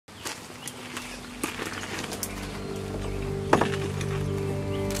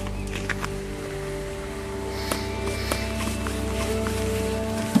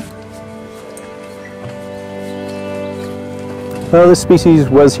Well, this species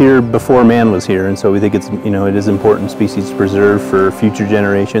was here before man was here, and so we think it's, it is an important species to preserve for future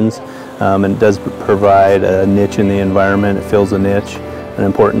generations. And it does provide a niche in the environment. It fills a niche, an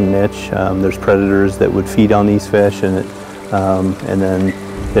important niche. There's predators that would feed on these fish, and then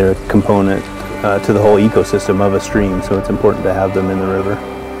they're a component to the whole ecosystem of a stream, so it's important to have them in the river.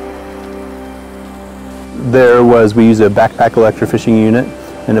 We use a backpack electrofishing unit,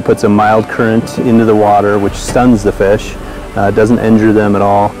 and it puts a mild current into the water which stuns the fish. It doesn't injure them at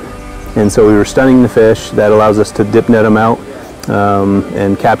all. And so we were stunning the fish. That allows us to dip net them out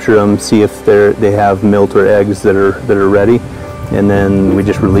and capture them, see if they have milt or eggs that are ready, and then we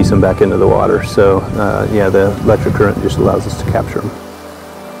just release them back into the water. So yeah, the electric current just allows us to capture them.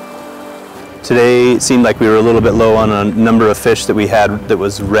 Today it seemed like we were a little bit low on a number of fish that we had that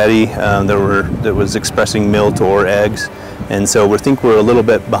was ready, that was expressing milt or eggs, and so we think we're a little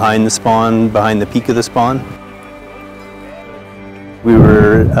bit behind the spawn, behind the peak of the spawn. We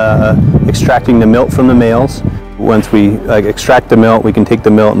were extracting the milt from the males. Once we extract the milt, we can take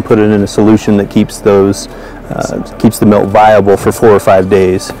the milt and put it in a solution that keeps the milt viable for 4 or 5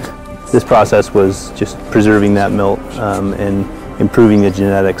 days. This process was just preserving that milt and improving the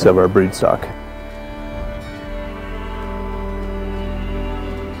genetics of our broodstock.